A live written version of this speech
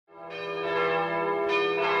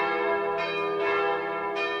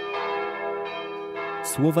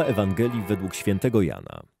Słowa Ewangelii według świętego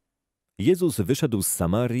Jana. Jezus wyszedł z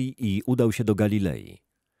Samarii i udał się do Galilei.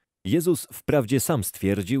 Jezus wprawdzie sam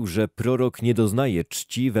stwierdził, że prorok nie doznaje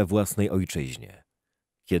czci we własnej ojczyźnie.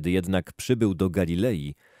 Kiedy jednak przybył do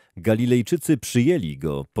Galilei, Galilejczycy przyjęli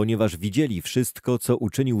go, ponieważ widzieli wszystko, co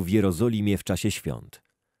uczynił w Jerozolimie w czasie świąt.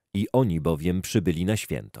 I oni bowiem przybyli na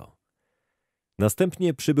święto.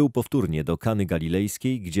 Następnie przybył powtórnie do Kany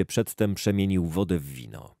Galilejskiej, gdzie przedtem przemienił wodę w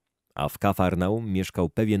wino. A w Kafarnaum mieszkał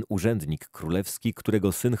pewien urzędnik królewski,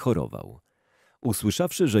 którego syn chorował.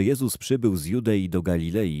 Usłyszawszy, że Jezus przybył z Judei do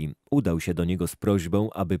Galilei, udał się do niego z prośbą,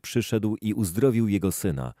 aby przyszedł i uzdrowił jego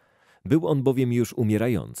syna. Był on bowiem już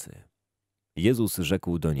umierający. Jezus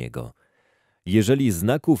rzekł do niego: „Jeżeli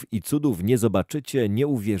znaków i cudów nie zobaczycie, nie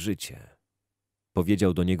uwierzycie”.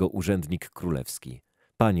 Powiedział do niego urzędnik królewski: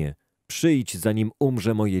 „Panie, przyjdź, zanim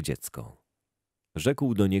umrze moje dziecko”.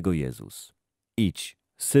 Rzekł do niego Jezus: „Idź,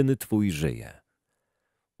 syn twój żyje”.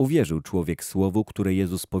 Uwierzył człowiek słowu, które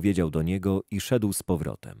Jezus powiedział do niego i szedł z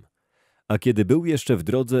powrotem. A kiedy był jeszcze w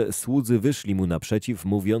drodze, słudzy wyszli mu naprzeciw,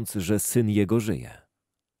 mówiąc, że syn jego żyje.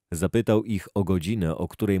 Zapytał ich o godzinę, o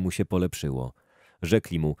której mu się polepszyło.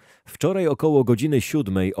 Rzekli mu: „Wczoraj około godziny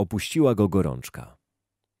 7 opuściła go gorączka”.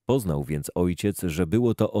 Poznał więc ojciec, że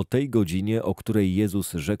było to o tej godzinie, o której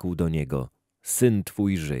Jezus rzekł do niego: „Syn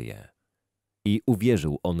twój żyje”. I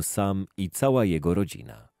uwierzył on sam i cała jego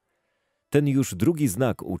rodzina. Ten już drugi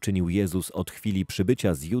znak uczynił Jezus od chwili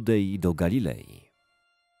przybycia z Judei do Galilei.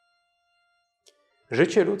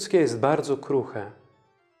 Życie ludzkie jest bardzo kruche.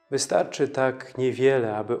 Wystarczy tak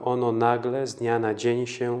niewiele, aby ono nagle z dnia na dzień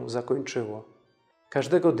się zakończyło.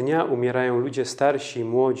 Każdego dnia umierają ludzie starsi i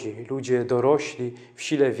młodzi, ludzie dorośli w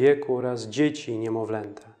sile wieku oraz dzieci i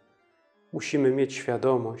niemowlęta. Musimy mieć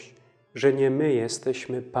świadomość, że nie my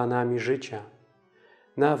jesteśmy panami życia.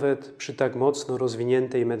 Nawet przy tak mocno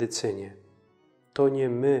rozwiniętej medycynie. To nie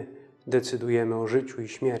my decydujemy o życiu i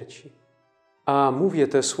śmierci. A mówię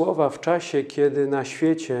te słowa w czasie, kiedy na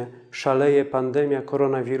świecie szaleje pandemia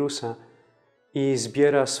koronawirusa i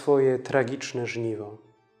zbiera swoje tragiczne żniwo.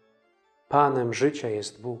 Panem życia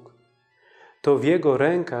jest Bóg. To w Jego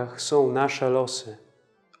rękach są nasze losy.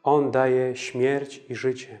 On daje śmierć i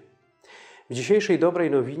życie. W dzisiejszej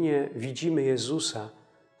Dobrej Nowinie widzimy Jezusa,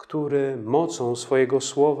 który mocą swojego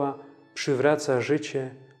słowa przywraca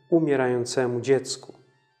życie umierającemu dziecku.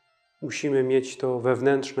 Musimy mieć to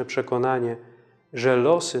wewnętrzne przekonanie, że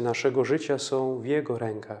losy naszego życia są w Jego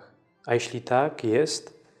rękach. A jeśli tak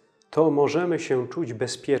jest, to możemy się czuć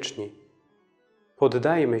bezpieczni.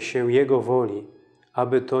 Poddajmy się Jego woli,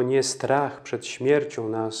 aby to nie strach przed śmiercią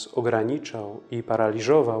nas ograniczał i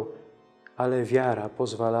paraliżował, ale wiara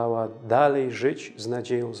pozwalała dalej żyć z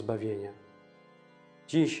nadzieją zbawienia.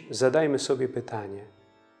 Dziś zadajmy sobie pytanie,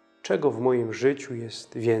 czego w moim życiu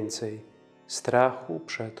jest więcej? Strachu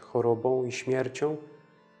przed chorobą i śmiercią,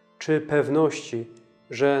 czy pewności,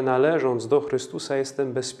 że należąc do Chrystusa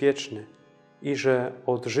jestem bezpieczny i że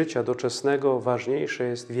od życia doczesnego ważniejsze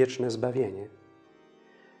jest wieczne zbawienie?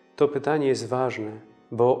 To pytanie jest ważne,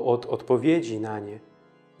 bo od odpowiedzi na nie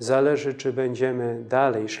zależy, czy będziemy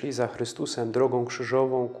dalej szli za Chrystusem drogą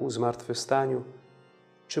krzyżową ku zmartwychwstaniu,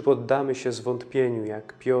 czy poddamy się zwątpieniu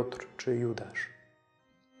jak Piotr czy Judasz.